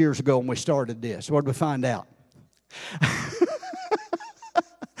out 6 years ago when we started this? Where did we find out?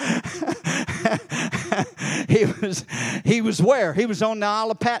 He was where? He was on the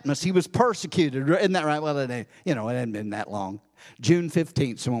Isle of Patmos. He was persecuted. Isn't that right? Well, it hadn't been that long. June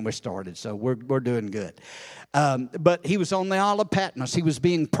 15th is when we started, so we're doing good. But he was on the Isle of Patmos. He was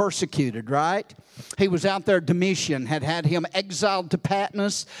being persecuted, right? He was out there. Domitian had him exiled to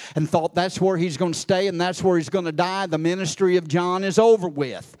Patmos and thought that's where he's going to stay and that's where he's going to die. The ministry of John is over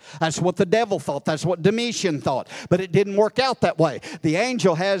with. That's what the devil thought. That's what Domitian thought. But it didn't work out that way. The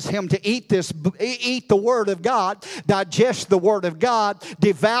angel has him to eat the Word of God, digest the Word of God,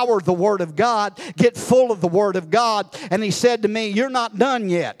 devour the Word of God, get full of the Word of God. And he said to me, you're not done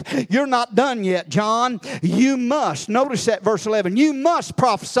yet. You're not done yet, John. You must, notice that verse 11, you must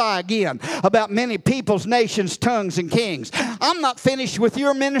prophesy again about many peoples, nations, tongues, and kings. I'm not finished with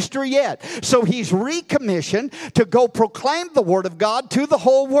your ministry yet. So he's recommissioned to go proclaim the word of God to the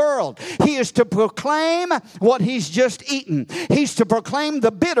whole world. He is to proclaim what he's just eaten. He's to proclaim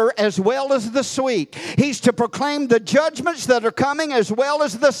the bitter as well as the sweet. He's to proclaim the judgments that are coming as well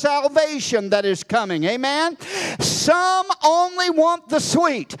as the salvation that is coming. Amen? Some only want the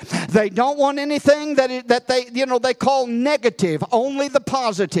sweet. They don't want anything that they call negative, only the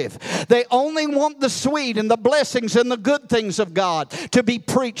positive. They only want the sweet and the blessings and the good things of God to be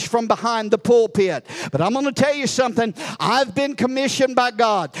preached from behind the pulpit. But I'm going to tell you something. I've been commissioned by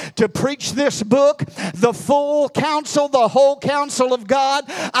God to preach this book, the full counsel, the whole counsel of God.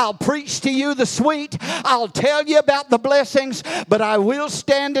 I'll preach to you the sweet. I'll tell you about the blessings, but I will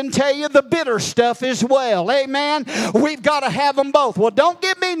stand and tell you the bitter stuff as well. Amen? We've got to have them both. Well, don't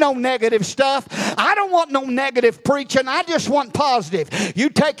give me no negative stuff. I don't want no negative preaching. I just want positive. You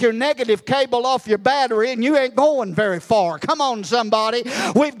take your negative cable off your battery and you ain't going very far. Come on, somebody.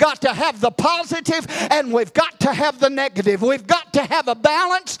 We've got to have the positive and we've got to have the negative. We've got to have a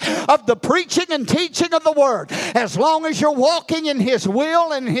balance of the preaching and teaching of the Word. As long as you're walking in His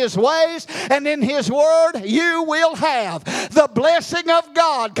will and His ways and in His Word, you will have the blessing of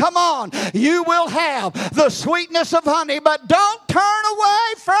God. Come on. You will have the sweetness of honey, but don't turn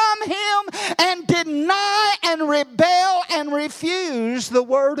away from Him and deny and rebel and refuse the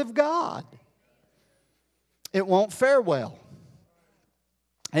Word of God. It won't fare well.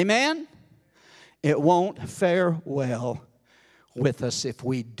 Amen? It won't fare well with us if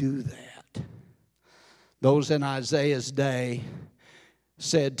we do that. Those in Isaiah's day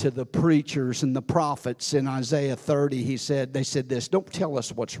said to the preachers and the prophets in Isaiah 30, they said this, don't tell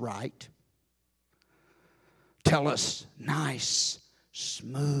us what's right. Tell us nice,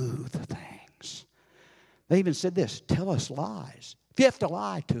 smooth things. They even said this, tell us lies. If you have to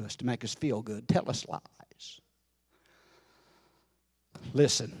lie to us to make us feel good, tell us lies.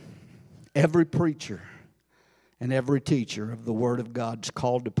 Listen, every preacher and every teacher of the Word of God is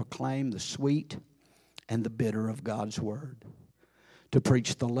called to proclaim the sweet and the bitter of God's Word. To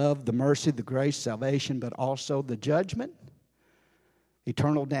preach the love, the mercy, the grace, salvation, but also the judgment,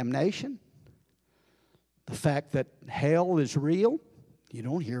 eternal damnation, the fact that hell is real. You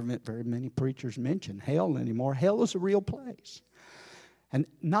don't hear very many preachers mention hell anymore. Hell is a real place. And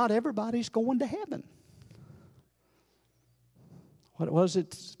not everybody's going to heaven. What was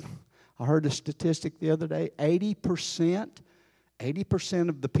it? I heard a statistic the other day. 80%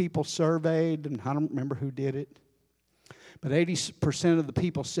 of the people surveyed, and I don't remember who did it, but 80% of the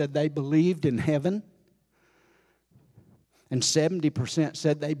people said they believed in heaven. And 70%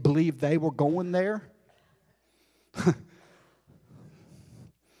 said they believed they were going there.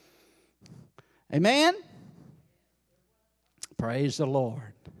 Amen? Praise the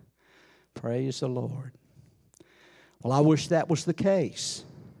Lord. Praise the Lord. Well, I wish that was the case,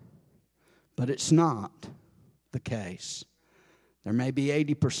 but it's not the case. There may be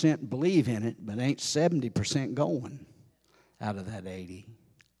 80% believe in it, but ain't 70% going out of that 80.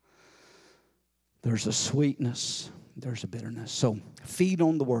 There's a sweetness, there's a bitterness. So feed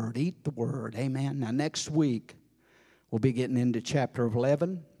on the Word, eat the Word. Amen. Now next week, we'll be getting into chapter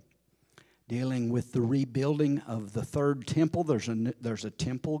 11, dealing with the rebuilding of the third temple. There's a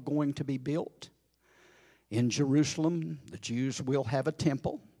temple going to be built in Jerusalem. The Jews will have a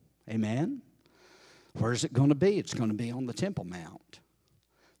temple. Amen. Where is it going to be? It's going to be on the Temple Mount.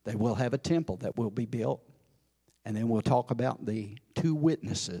 They will have a temple that will be built. And then we'll talk about the two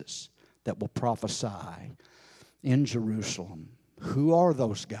witnesses that will prophesy in Jerusalem. Who are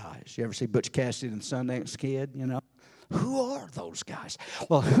those guys? You ever see Butch Cassidy and the Sundance Kid, you know? Who are those guys?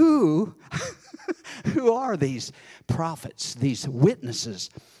 Well, who are these prophets, these witnesses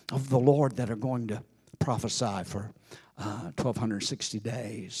of the Lord that are going to prophesy for 1,260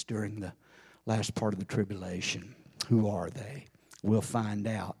 days during the last part of the tribulation? Who are they? We'll find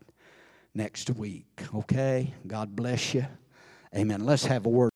out next week, okay? God bless you. Amen. Let's have a word.